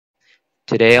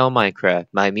Today on Minecraft,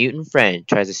 my mutant friend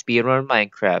tries to speedrun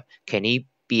Minecraft. Can he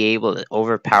be able to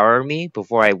overpower me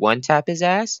before I one-tap his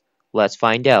ass? Let's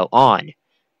find out on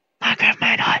Minecraft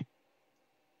Manhunt.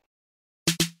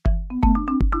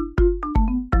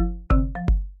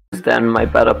 Then my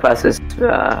battle pass is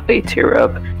 8 tier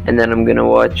up, and then I'm gonna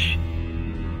watch.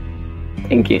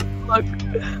 Thank you. Look.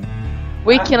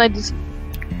 Wait, can I just?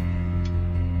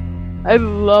 I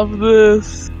love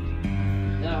this.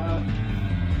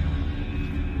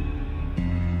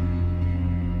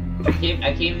 I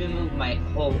can't even move my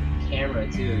whole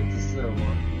camera too. It's just a little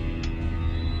more.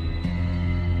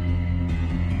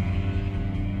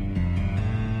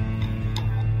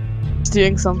 It's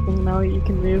doing something now. You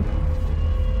can move.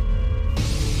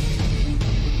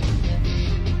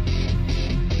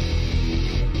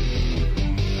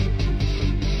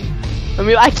 I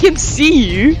mean, I can see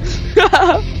you.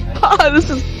 This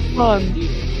is fun.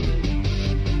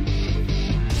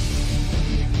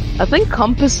 I think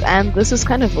compass and this is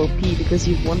kind of OP because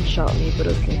you one-shot me, but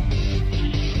okay.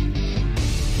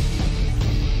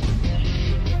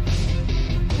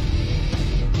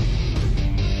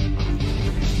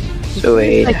 So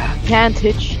wait, I can't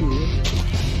hit you.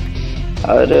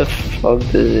 how the fuck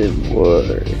does it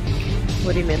work?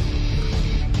 What do you mean?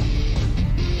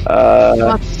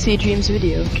 Not see Dream's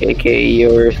video. KK,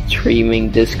 you're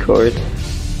streaming Discord.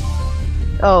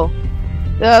 Oh.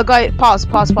 Guy, pause.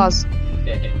 Pause.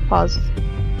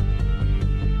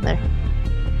 There.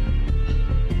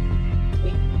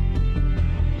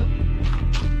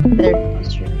 There.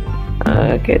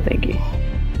 Okay, thank you.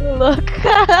 Look.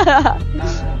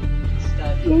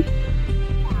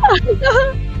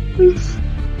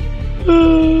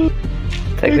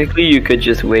 Technically, you could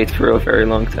just wait for a very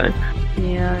long time.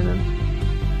 Yeah, I know.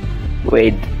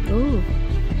 Wait, Ooh.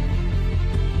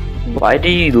 why do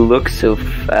you look so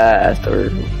fast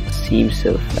or seem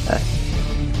so fast?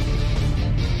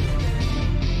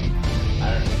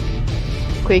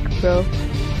 Quake Pro.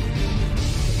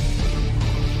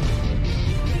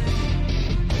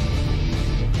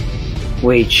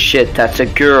 Wait, shit, that's a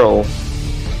girl.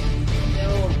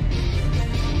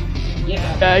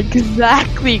 Yeah,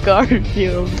 exactly,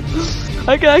 Garfield.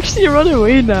 I can actually run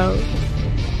away now.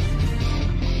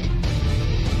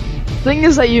 Thing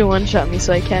is that you one-shot me,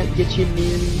 so I can't get you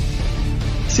near me.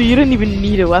 So you don't even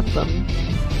need a weapon.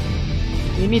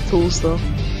 You need tools though.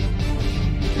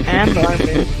 And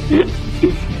armor.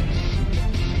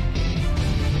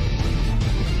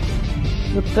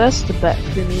 The best bet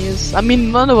for me is, I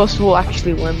mean, none of us will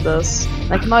actually win this.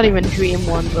 Like, not even Dream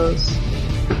won this.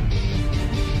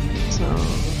 So,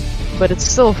 but it's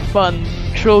still fun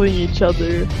trolling each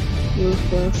other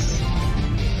with this.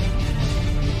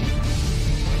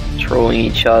 Trolling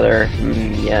each other,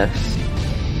 yes.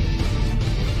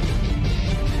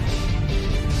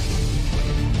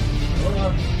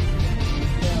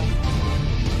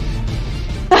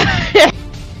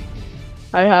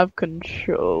 I have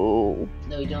control.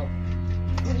 No, you don't.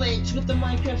 Glitch with the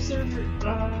Minecraft server.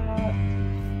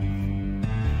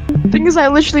 Thing is, I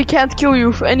literally can't kill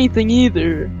you for anything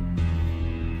either.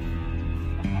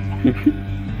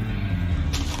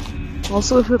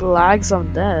 Also, if it lags,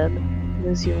 I'm dead.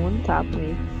 Because you one-tap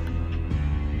me.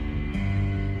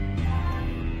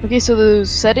 Okay, so the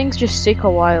settings just take a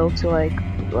while to like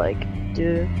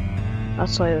do.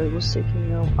 That's why it was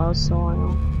taking us a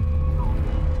while.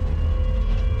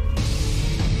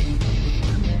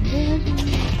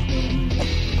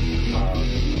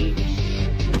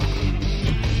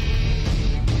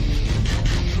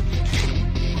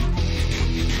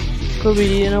 Kobe,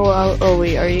 do you know what? Oh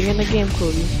wait, are you in the game,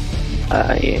 Kobe?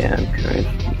 Yeah, I'm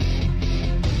currently.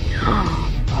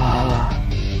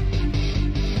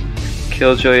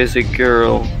 Killjoy is a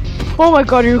girl. Oh my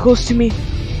god, you're close to me.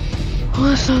 Oh,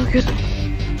 that's so good.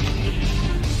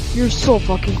 You're so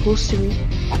fucking close to me.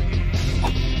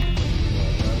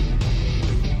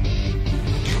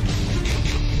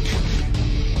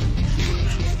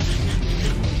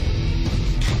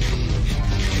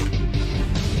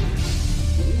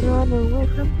 Run away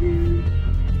from me.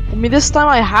 I mean, this time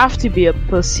I have to be a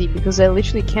pussy because I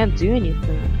literally can't do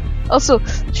anything. Also,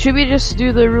 should we just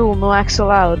do the rule no acts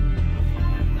allowed?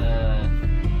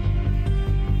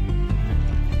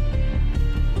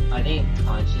 I think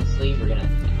consciously we're gonna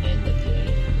end up doing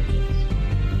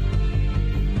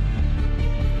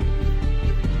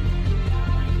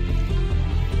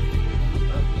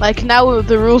it. Like, now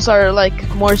the rules are like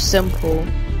more simple.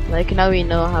 Like, now we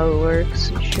know how it works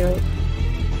and shit.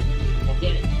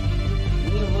 Get it.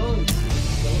 Leave me alone.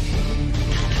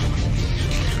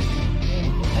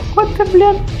 What the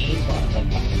blend?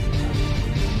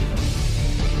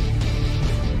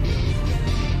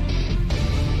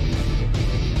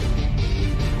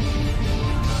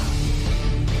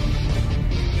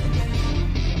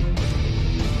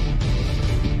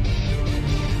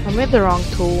 I made the wrong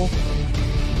tool.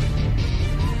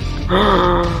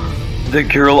 The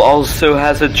girl also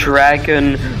has a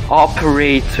dragon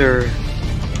operator.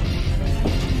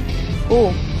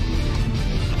 Cool.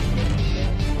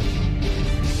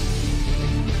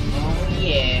 Oh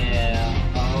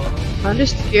yeah. Oh, I'm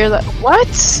just scared that. What?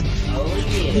 oh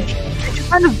yeah. Did you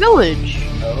find a village?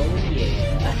 Oh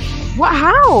yeah. What?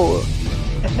 How?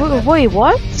 Wait,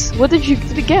 what? What did you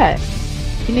get?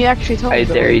 Can you actually tell me? I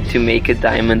though? dare you to make a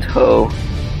diamond hoe.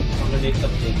 I'm gonna make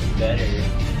something better.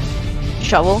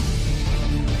 Shovel.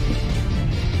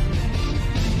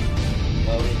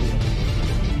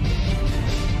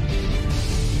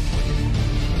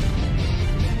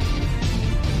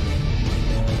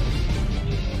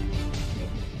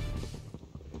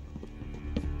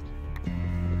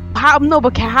 How? No,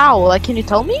 but how? Like, can you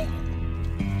tell me?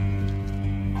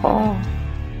 Oh.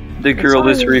 The girl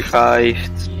is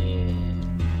revived.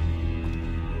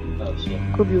 Oh shit.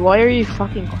 Kobe, why are you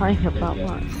fucking crying about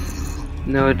that?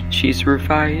 No, she's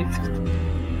revived.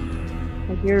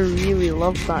 Like, you really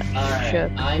love that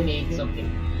shit. Alright, I made something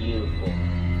beautiful.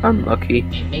 Unlucky.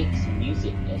 It makes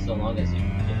music as long as you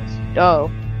can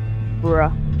Oh.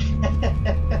 Bruh.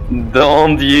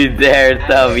 Don't you dare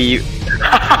tell me.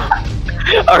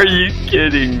 Are you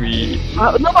kidding me?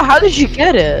 No, but how did you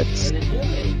get it? In the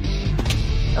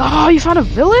village. Oh, you found a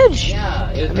village?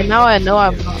 Yeah, it was I mean, right now I there. know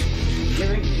I'm not.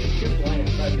 You're blind in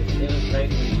front of it. It was right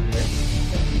where you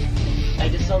were. I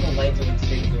just saw the lights going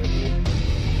straight towards you.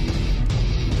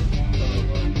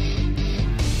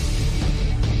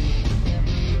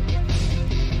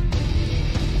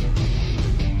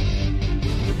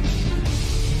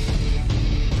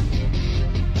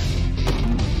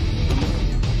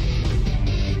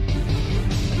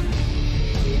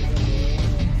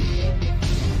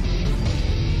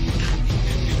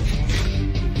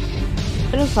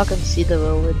 I didn't fucking see the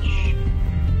village.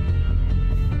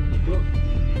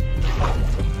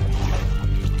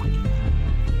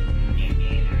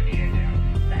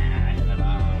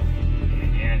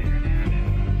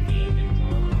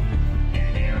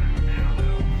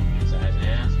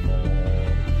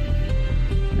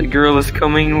 The girl is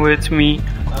coming with me.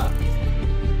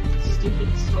 Stupid.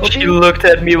 She looked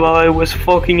at me while I was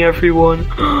fucking everyone.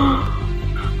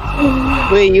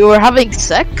 Wait, you were having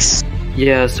sex?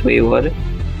 Yes, wait, what?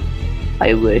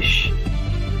 I wish.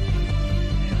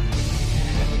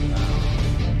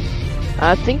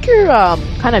 I think you're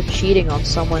kind of cheating on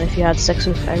someone if you had sex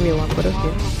with everyone, but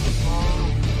okay.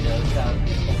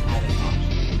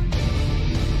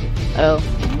 Oh,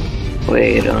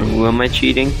 Wait, on who am I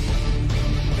cheating?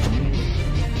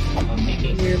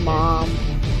 your mom.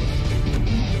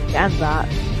 And that.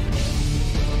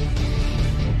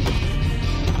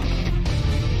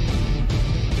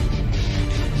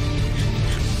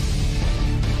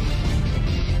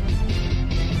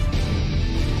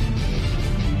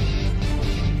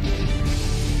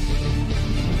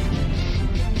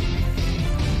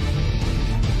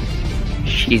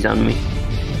 She's on me.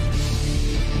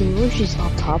 Ooh, she's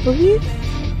on top of you?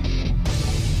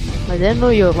 I didn't know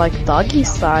you were like doggy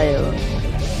style.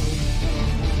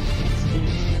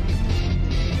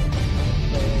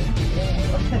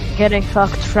 Getting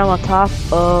fucked from on top.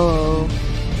 Oh,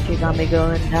 she got me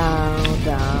going down,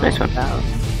 down, Nice one. down.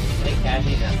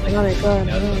 She got me going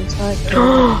inside.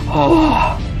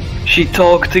 Oh, she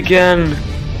talked again.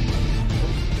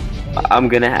 I'm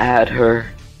gonna add her.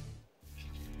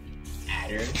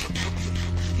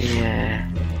 Yeah.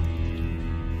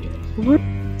 What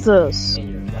is this?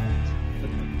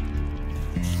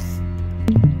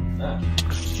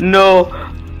 No.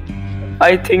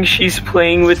 I think she's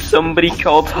playing with somebody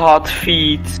called Hot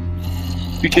Feet.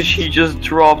 Because she just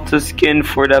dropped the skin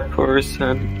for that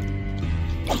person.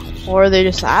 Or they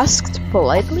just asked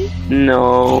politely?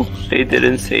 No, they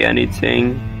didn't say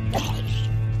anything.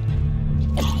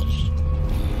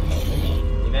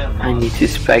 I need to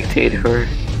spectate her.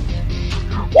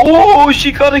 Oh,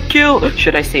 she got a kill!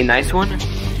 Should I say nice one?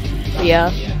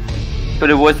 Yeah. But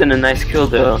it wasn't a nice kill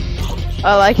though.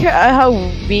 I like how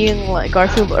being like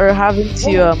Garfield or having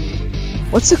to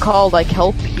what's it called? Like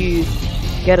help you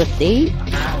get a date?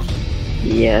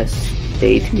 Yes,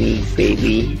 date me,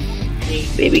 baby.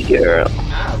 Baby girl.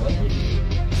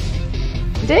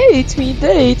 Date me,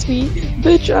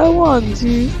 bitch! I want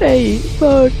to date,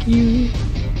 fuck you.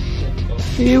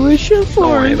 You wishing for Don't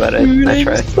worry about it. Nice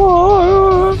try.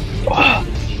 star.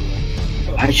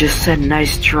 Oh, I just said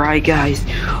nice try, guys.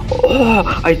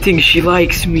 Oh, I think she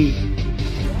likes me.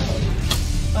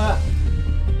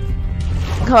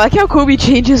 I like how Kobe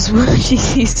changes when she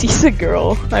sees a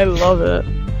girl. I love it.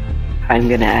 I'm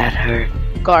gonna add her.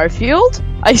 Garfield,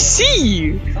 I see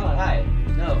you. Oh, hi.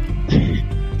 No.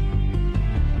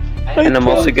 And I'm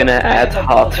also gonna add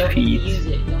hot Don't make me feet. use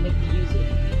it. Don't make me use it.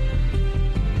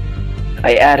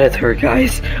 I added her,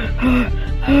 guys.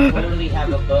 I totally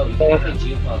have a boat. You can make a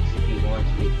jukebox if you want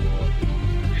to be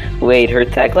cool. Wait, her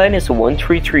tagline is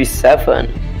 1337.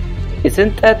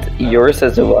 Isn't that yours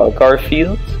as well,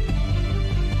 Garfield?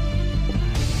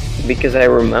 Because I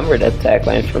remember that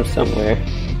tagline from somewhere.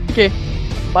 Okay.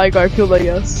 Bye, Garfield, I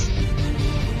guess.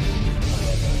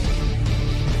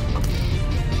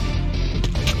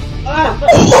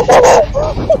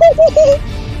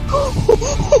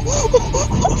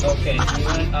 Okay,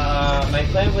 my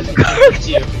plan was to hurt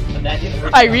you, but that didn't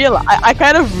work. I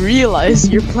kind of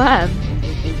realized your plan.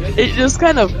 It just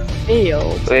kind of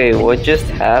failed. Wait, what just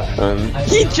happened?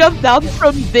 He jumped down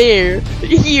from there,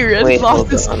 here, and Wait, lost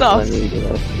hold his on, stuff. let me do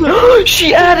that.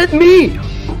 She added me!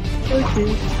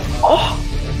 Okay. Oh,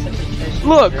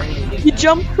 look, he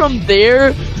jumped from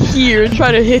there, here, and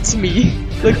tried to hit me.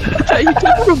 Like, he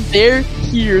jumped from there,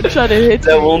 here, and tried to hit me.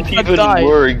 That won't I even died.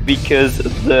 work because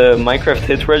the Minecraft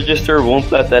hit register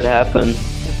won't let that happen.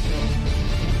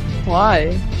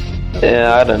 Why?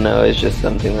 Yeah, I don't know, it's just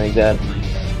something like that.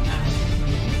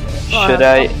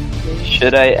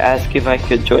 Should I ask if I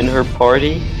could join her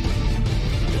party?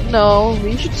 No,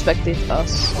 we should spectate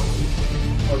us.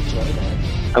 Or join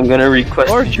us. I'm gonna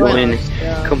request Or to join. us,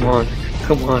 yeah. Come on,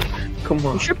 come on, come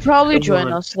on. You should probably Come join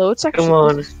on. us, though. It's actually Come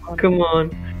on, this is fun. come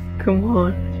on, come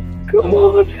on, come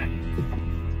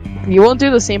on. You won't do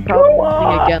the same Come problem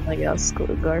on. thing again, I guess, go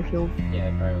to Garfield. Yeah,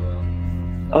 I probably will.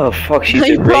 Oh fuck, she's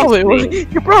You probably erased will. me.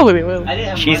 You probably will. I didn't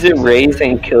have She's much erased to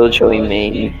and Killjoy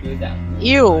main.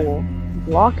 Ew.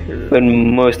 Block her. But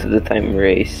most of the time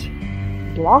erase.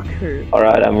 Block her.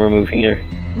 Alright, I'm removing her.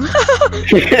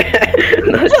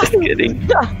 Not just kidding.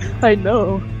 I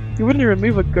know. You wouldn't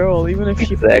remove a girl even if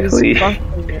she Exactly. was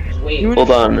fucking it. Wait, You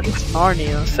Hold on. wouldn't it's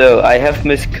Narnia. So I have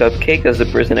Miss Cupcake as the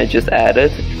person I just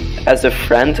added as a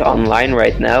friend online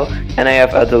right now, and I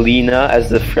have Adelina as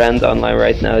the friend online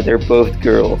right now. They're both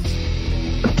girls.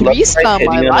 Threesome, I Hitting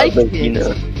on like Adelina.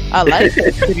 it. I like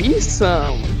it.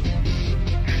 Threesome.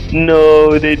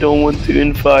 No, they don't want to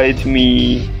invite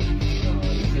me.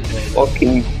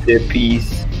 Fucking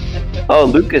dippies. Oh,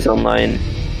 Luke is online.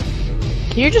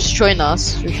 Can you just join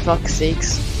us, for fuck's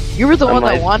sakes? You were the I one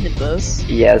that might- wanted this.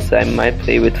 Yes, I might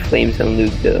play with Flames and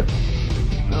Luke though.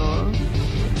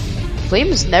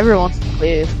 Flames never wants to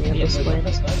play with me at this point.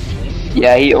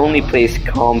 Yeah, he only plays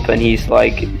comp and he's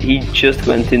like, he just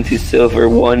went into Silver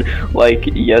 1 like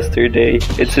yesterday.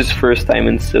 It's his first time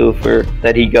in Silver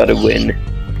that he got a win.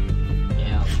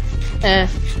 Yeah. Eh.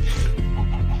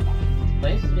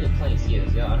 Flames has been playing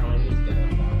CS, yo. I don't know if he's good or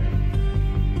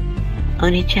not.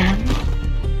 Oni-chan? Ooh,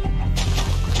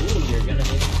 you're gonna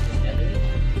make it together?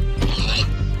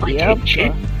 Yep.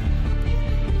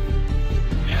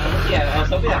 Yeah, I was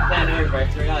hoping that plan over, but I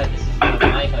forgot this is not a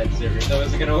Manhunt server, so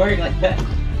is it gonna work like that?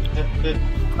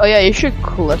 Oh yeah, you should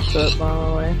clip it, by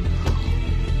the way.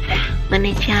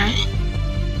 Oni-chan?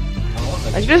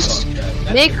 I just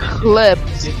make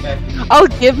clips. I'll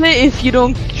give it if you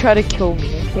don't try to kill me,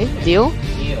 okay? Deal?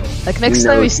 Like next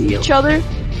No time we see deal. each other,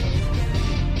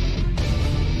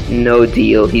 No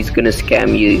deal, he's gonna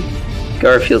scam you.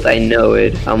 Garfield, I know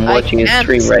it. I'm I watching his can't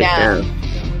stream right scam. now.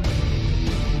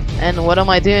 and what am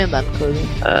I doing then, Cody?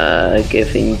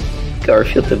 Giving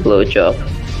Garfield a blowjob.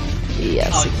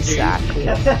 Yes, exactly.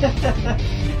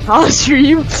 I'll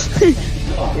stream.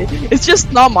 It's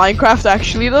just not Minecraft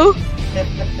actually though.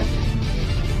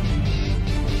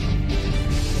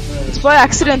 It's by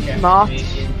accident not.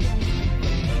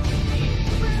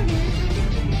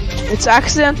 It's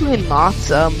accidentally not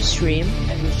stream.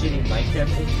 And we're shooting Minecraft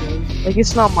intros. Like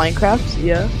it's not Minecraft,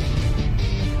 yeah.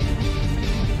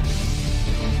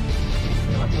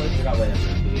 No, I totally forgot what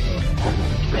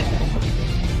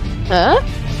Huh?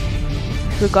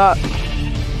 Forgot.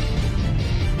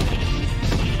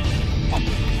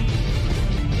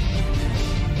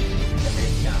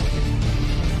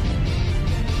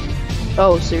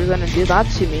 Oh, so you're gonna do that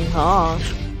to me, huh?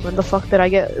 When the fuck did I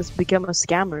become a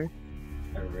scammer?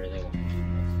 I really want to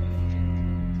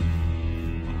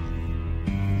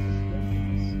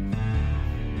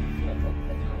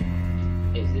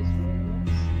do this. Is this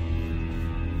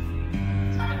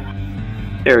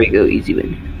what There we go, easy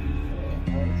win.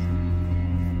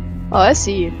 Oh, I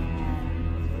see you.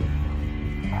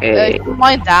 Hey. If you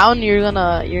mine down, you're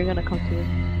gonna come to me.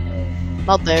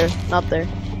 Not there, not there.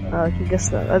 I can guess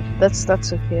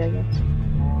that's okay, I guess.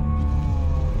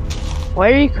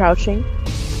 Why are you crouching?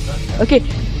 Okay,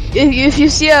 if you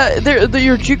see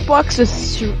your jukebox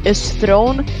is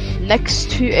thrown next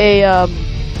to a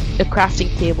crafting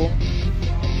table.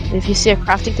 If you see a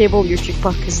crafting table, your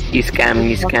jukebox is. He's scamming,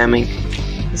 he's scamming.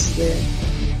 Is there.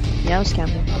 Yeah, I'm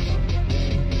scamming.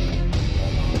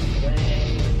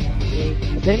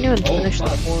 I didn't even finish the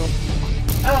portal.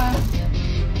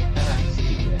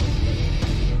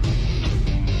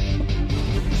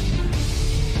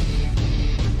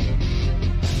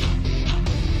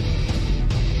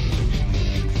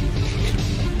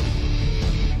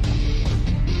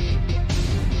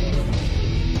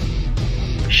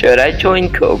 Should I join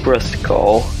Cobra's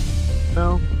call?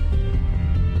 No.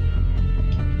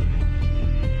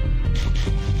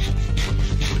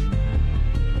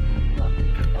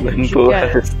 Limbo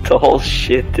has tall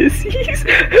shit disease.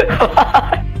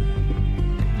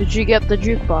 Did you get the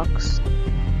jukebox?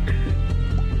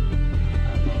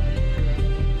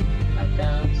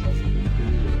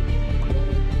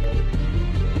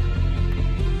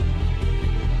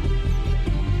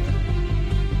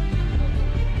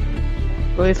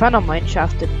 Well, you found a mine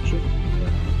shaft, didn't you?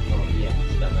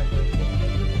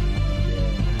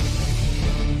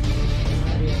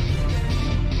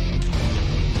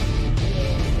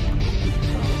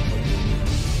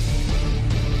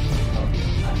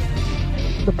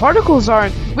 The particles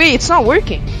aren't. Wait, it's not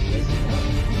working.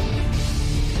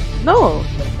 No.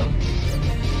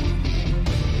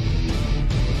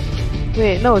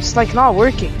 Wait, no, it's like not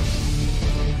working.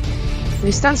 Can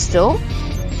you stand still?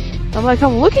 I'm like,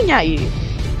 I'm looking at you.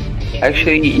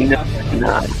 Actually, you know,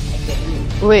 nah.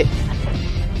 Wait.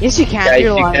 Yes, you can. Guys,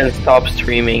 You're you lying. can stop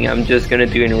streaming. I'm just gonna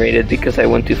do it rated because I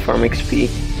want to farm XP.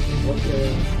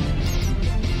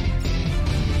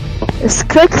 It's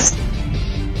cooks.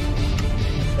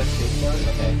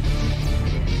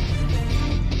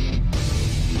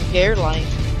 Yeah, you're lying.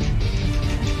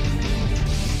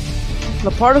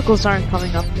 The particles aren't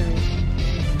coming up to me.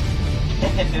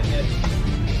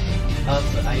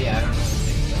 Yeah, I don't know.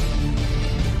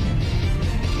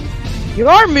 You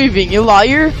are moving, you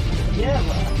liar! Yeah,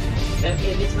 but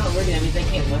if it's not working, that means I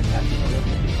can't one-tap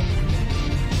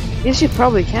it. Yes, you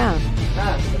probably can.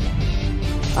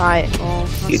 Alright, well,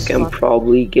 You that's can fine.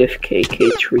 probably give KK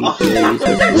 3 berries.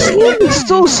 This game is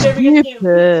so stupid.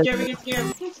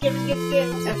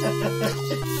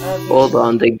 Hold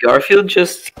on, did Garfield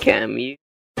just scam you?